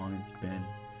know how long it's been,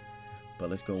 but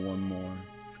let's go one more.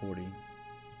 40.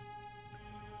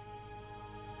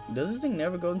 Does this thing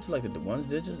never go into like the ones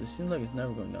digits? It seems like it's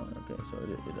never going down. Okay, so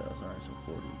it does. All right, so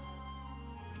 40.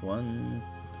 1,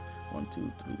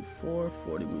 2, 3, 4.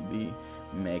 40 would be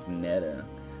Magneta.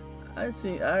 I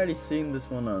already seen this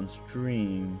one on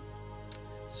stream,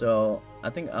 so I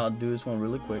think I'll do this one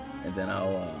really quick, and then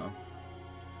I'll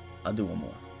do one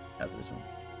more after this one,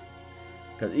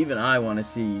 because even I want to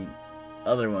see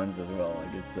other ones as well.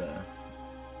 Like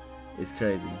it's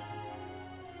crazy.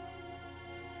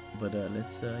 But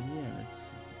let's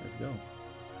go.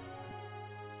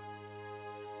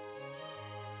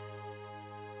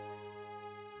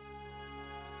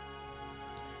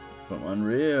 From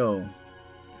Unreal.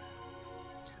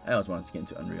 I always wanted to get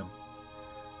into Unreal,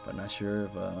 but not sure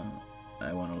if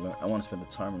I want to learn. I want to spend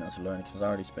the time now to learn it, because I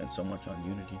already spent so much on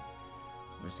Unity.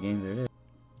 Where's the game? There it is.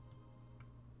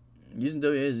 Using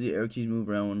WASD, arrow keys move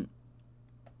around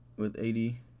with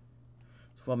 80.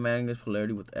 Swap management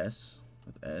polarity with S.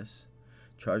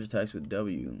 Charge attacks with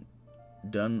W.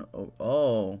 Done.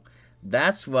 Oh,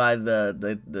 that's why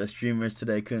the streamers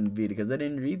today couldn't beat it, because they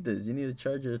didn't read this. You need to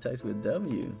charge your attacks with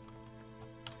W.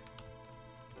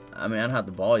 I mean, I don't have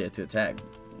the ball yet to attack,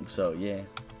 so yeah.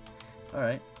 All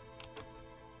right.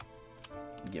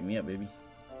 Get me up, baby.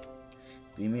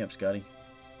 Beat me up, Scotty.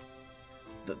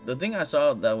 The thing I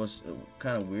saw that was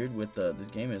kind of weird with this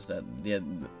game is that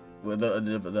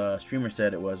the streamer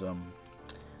said it was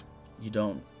you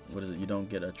don't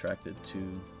get attracted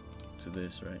to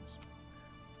this, right?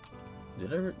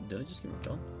 Did I just get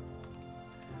repelled?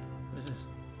 What is this?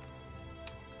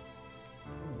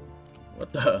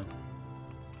 What the?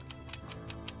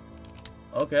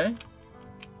 Okay.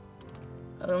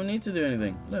 I don't need to do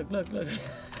anything. Look.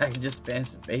 I can just spam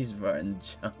spacebar and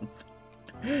jump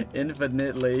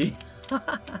infinitely.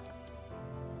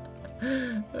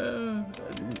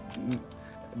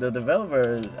 The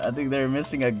developer, I think they're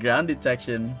missing a ground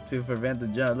detection to prevent the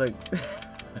jump. Look.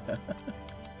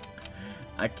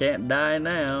 I can't die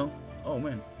now. Oh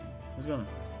man, what's going on?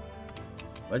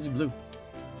 Why is he blue?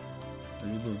 Why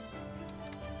is he blue?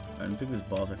 I didn't pick this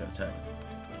ball so I can attack.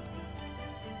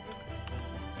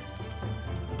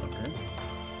 Okay.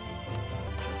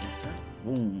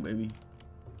 Boom, baby.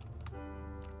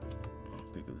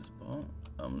 Pick up this ball.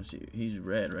 I'm gonna see. He's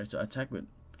red, right? So I attack with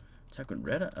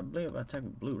red. I believe I attack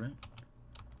with blue, right?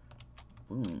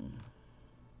 Boom.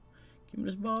 Give me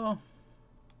this ball.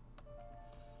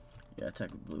 Yeah,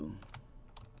 attack with blue.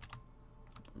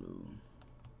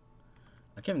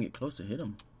 I can't even get close to hit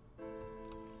him.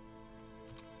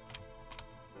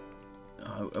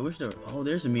 I wish there. Oh,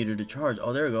 there's a meter to charge.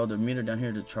 Oh, there we go. The meter down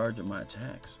here to charge of my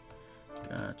attacks.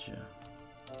 Gotcha.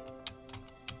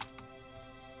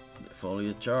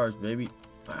 Fully charged, baby.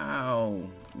 Wow,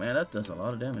 man, that does a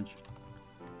lot of damage.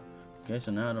 Okay,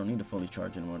 so now I don't need to fully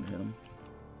charge anymore to hit him.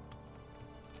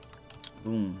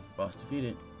 Boom, boss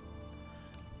defeated.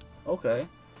 Okay,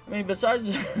 I mean,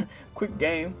 besides quick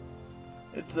game,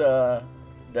 it's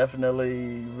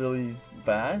definitely really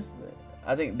fast.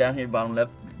 I think down here bottom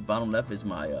left is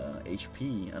my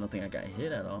HP. I don't think I got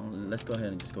hit at all. Let's go ahead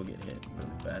and just go get hit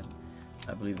really fast.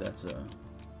 I believe that's what'll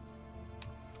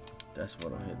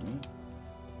hit me.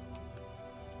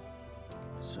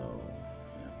 So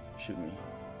yeah, shoot me.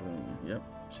 Boom. Yep.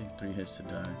 See, 3 hits to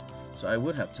die. So I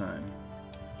would have time.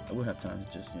 I would have time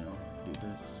to just, you know, do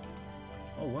this.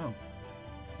 Oh wow.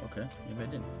 Okay, maybe I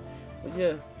didn't. But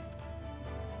yeah,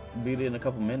 beat it in a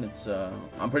couple minutes.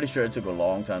 I'm pretty sure it took a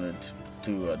long time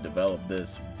to develop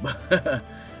this.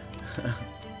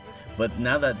 But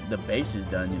now that the base is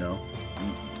done, you know,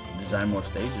 design more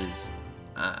stages,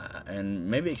 and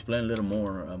maybe explain a little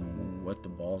more what the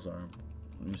balls are.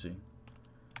 Let me see.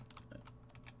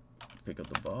 Pick up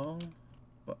the ball.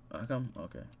 What? How come?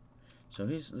 Okay. So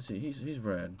let's see. He's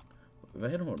red. If I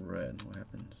hit him with red, what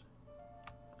happens?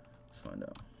 Let's find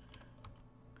out.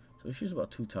 So he shoots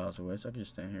about 2 tiles away, so I can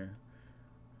just stand here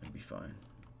and be fine.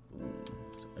 Boom.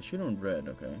 So I shoot him with red.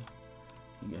 Okay.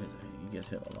 He gets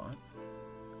hit a lot.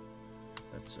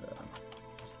 Let's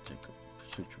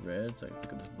switch red. So I can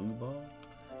pick up this blue ball.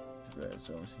 It's red.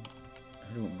 So let's see. I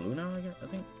hit him with blue now. I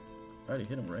think I already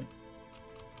hit him, right?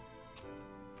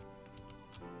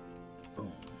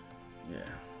 Boom. Yeah.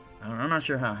 I'm not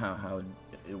sure how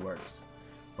it works,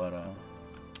 but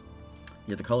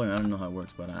yeah, the coloring I don't know how it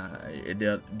works, but it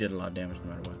did a lot of damage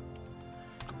no matter what.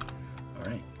 All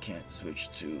right, can't switch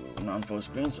to non-full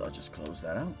screen, so I'll just close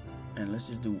that out, and let's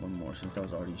just do one more since that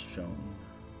was already shown.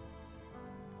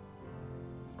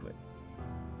 Quit.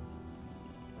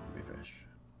 Refresh.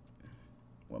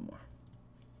 One more.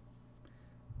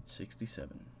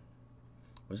 67.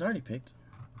 Was already picked.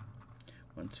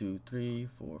 1, 2, 3,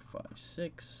 4, 5,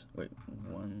 6. Wait,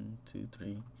 1, 2,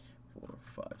 3, 4,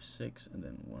 5, 6, and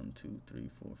then 1, 2, 3,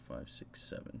 4, 5, 6,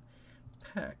 7.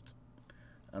 Packed.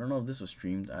 I don't know if this was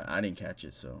streamed. I didn't catch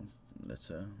it, so let's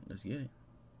get it.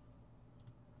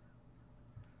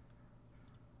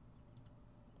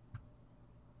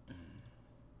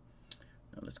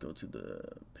 Now let's go to the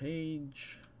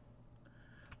page.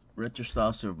 Retro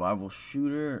style survival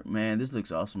shooter. Man, this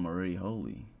looks awesome already.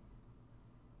 Holy.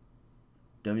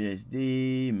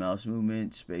 WSD, mouse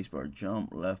movement, spacebar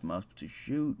jump, left mouse to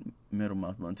shoot, middle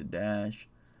mouse button to dash,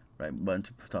 right button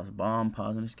to toss a bomb,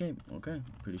 pause and escape. Okay,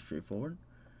 pretty straightforward.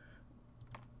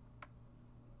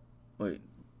 Wait,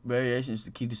 variations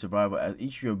to keep the survival. As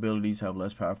each of your abilities have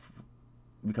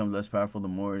become less powerful the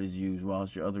more it is used,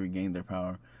 whilst your other regain their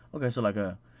power. Okay, so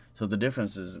so the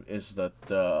difference is that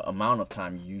the amount of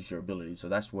time you use your ability. So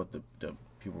that's what the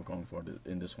people are going for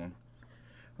in this one.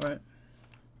 All right.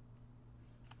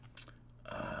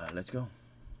 Let's go.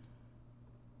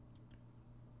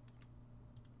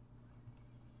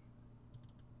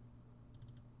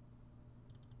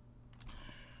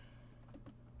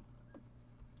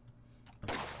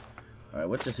 All right,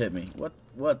 what just hit me?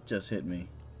 What just hit me?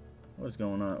 What's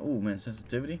going on? Oh man,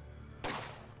 sensitivity.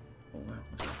 Oh wow.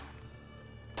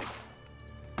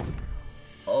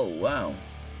 Oh wow.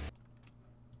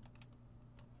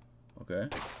 Okay.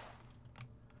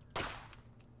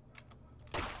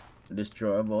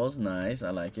 Destroyables, nice.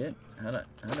 I like it. How do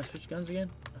I switch guns again?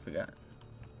 I forgot.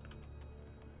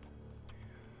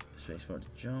 Spacebar to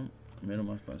jump. Middle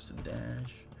mouse buttons to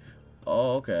dash.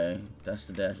 Oh, okay. That's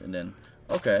the dash, and then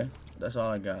okay. That's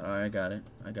all I got. All right, I got it.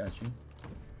 I got you.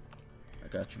 I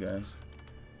got you guys.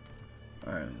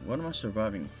 All right. What am I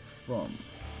surviving from?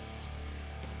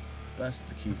 That's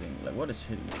the key thing. Like, what is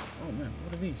hitting me? Oh man,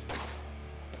 what are these?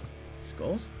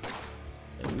 Skulls?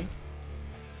 Maybe.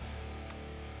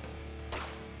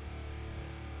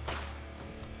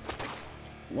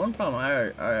 One problem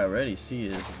I already see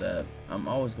is that I'm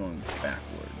always going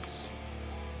backwards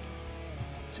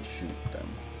to shoot them.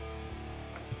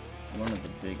 One of the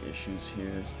big issues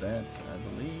here is that I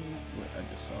believe I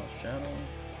just saw a shadow.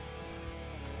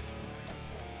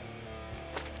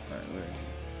 Alright, where is he?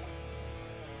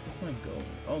 Where's my goal?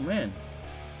 Oh man!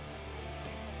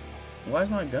 Why is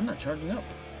my gun not charging up?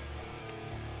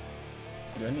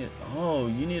 Do I need it? Oh,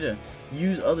 you need to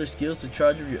use other skills to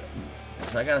charge up your.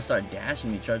 So I gotta start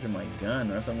dashing to charge up my gun,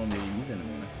 or else I won't be able to use it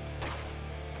anymore.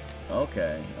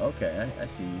 Okay, okay, I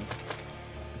see you.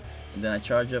 And then I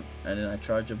charge up, and then I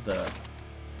charge up the.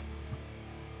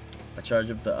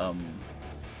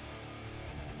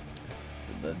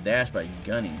 The dash by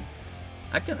gunning.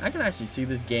 I can actually see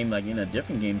this game like in a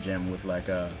different game jam with like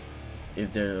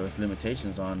if there was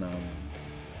limitations on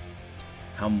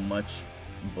how much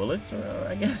bullets, or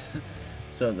I guess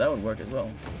So that would work as well.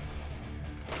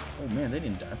 Oh man, they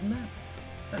didn't die from that?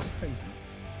 That's crazy.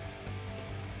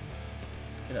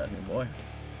 Get out of here, boy.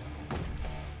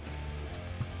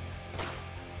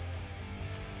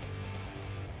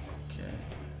 Okay.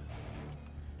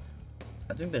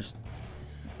 I think there's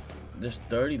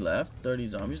 30 left, 30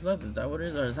 zombies left. Is that what it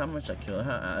is, or is how much I killed?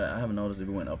 I haven't noticed if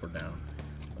it went up or down.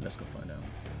 But let's go find out.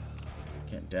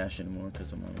 Can't dash anymore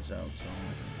because I'm almost out. So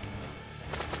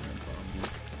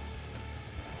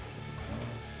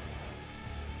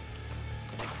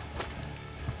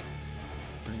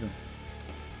pretty good.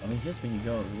 Oh, he hits me. He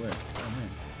goes away. Oh man,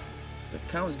 the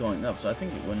count is going up. So I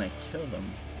think when I kill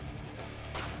them,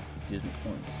 it gives me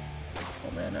points.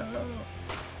 Oh man, no. Yeah.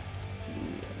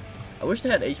 I wish they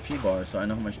had HP bars so I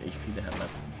know how much HP they have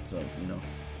left. So, you know,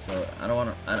 so I don't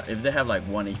want to. If they have like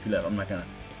 1 HP left, I'm not gonna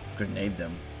grenade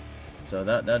them. So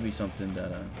that'd be something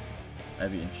that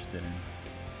I'd be interested in.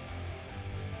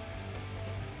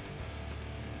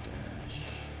 Dash.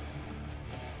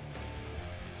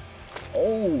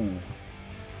 Oh,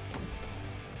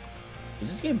 is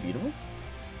this game beatable,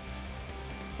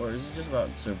 or is it just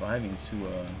about surviving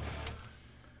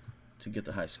to get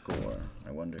the high score?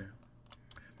 I wonder.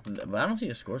 But I don't see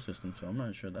a score system, so I'm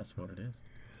not sure that's what it is.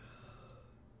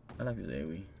 I like this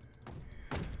AoE.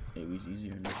 AoE's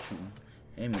easier than shooting.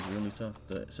 Aim is really tough.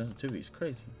 The sensitivity is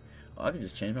crazy. Oh, I can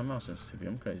just change my mouse sensitivity.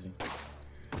 I'm crazy.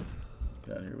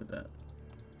 Get out of here with that.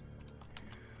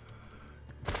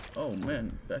 Oh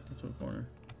man, back into a corner.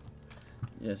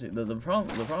 Yeah, see, the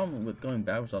problem with going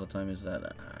backwards all the time is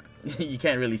that you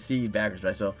can't really see backwards,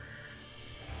 right? So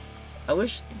I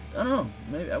wish, I don't know,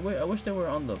 maybe I wish they were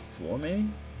on the floor, maybe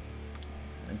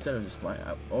instead of just flying.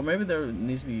 Or maybe there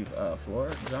needs to be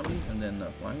floor zombies and then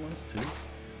flying ones too,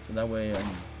 so that way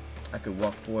I could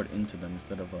walk forward into them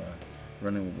instead of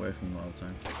running away from them all the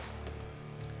time.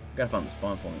 Gotta find the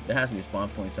spawn point. There has to be a spawn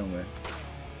point somewhere.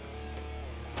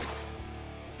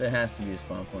 There has to be a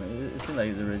spawn point. It seems like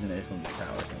it's originated from this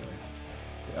tower somewhere.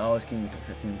 They always seem to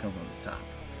come from the top.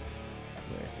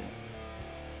 Where is it?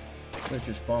 Where's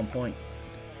your spawn point?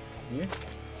 Here?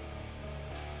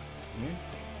 Here?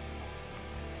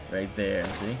 Right there,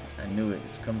 see? I knew it.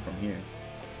 It's coming from here.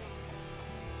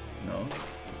 No,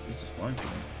 it's just flying from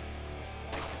here.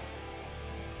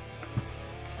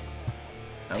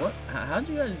 How'd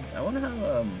you guys, I wonder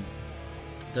how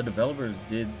the developers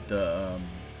did the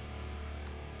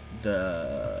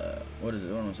what is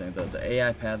it, what am I saying, the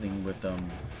AI pathing with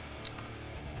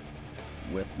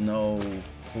no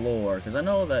floor, because I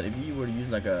know that if you were to use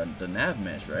like the nav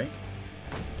mesh, right,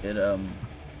 they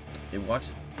walk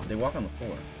on the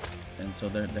floor, and so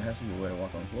there has to be a way to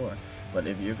walk on the floor. But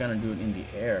if you're gonna do it in the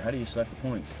air, how do you select the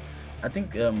points? I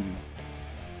think I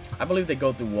believe they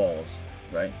go through walls,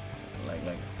 right?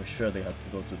 Like for sure they have to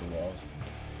go through the walls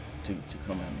to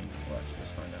come at me. Watch,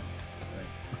 let's find out. Right?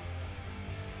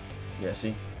 Yeah,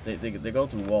 see, they go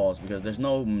through walls because there's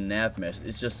no nav mesh.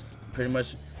 It's just pretty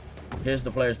much, here's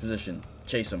the player's position,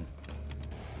 chase him.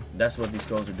 That's what these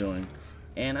scrolls are doing.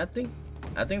 And I think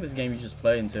this game you just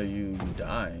play until you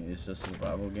die. It's just a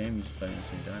survival game. You just play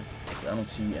until you die. I don't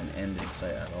see an end in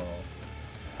sight at all.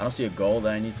 I don't see a goal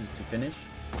that I need to finish.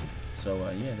 So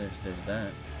yeah, there's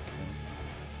that.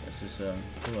 Let's just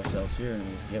kill ourselves here and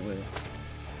just get with it.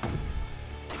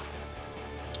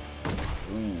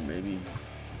 Boom, baby.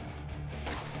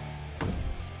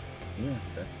 Yeah,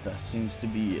 that seems to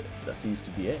be it. That seems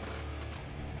to be it.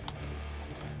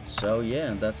 So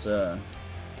yeah, that's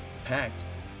Packed,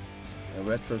 a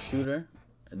retro shooter.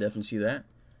 I definitely see that.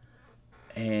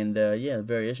 And yeah,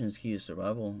 variation is key to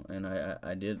survival, and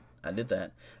I did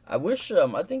that. I wish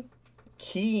I think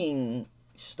keying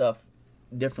stuff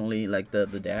differently, like the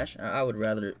dash. I would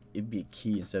rather it be a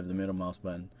key instead of the middle mouse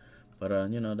button.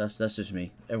 But you know, that's just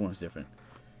me. Everyone's different.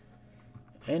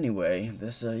 Anyway,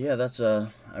 this yeah, that's I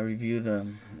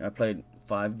reviewed. I played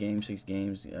 5 games, 6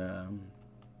 games.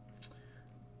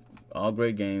 All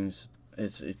great games.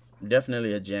 It's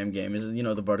definitely a jam game. It's, you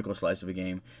know, the vertical slice of a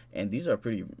game, and these are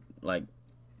pretty, like,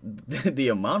 the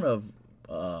amount of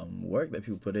work that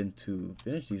people put in to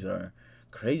finish these are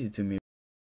crazy to me.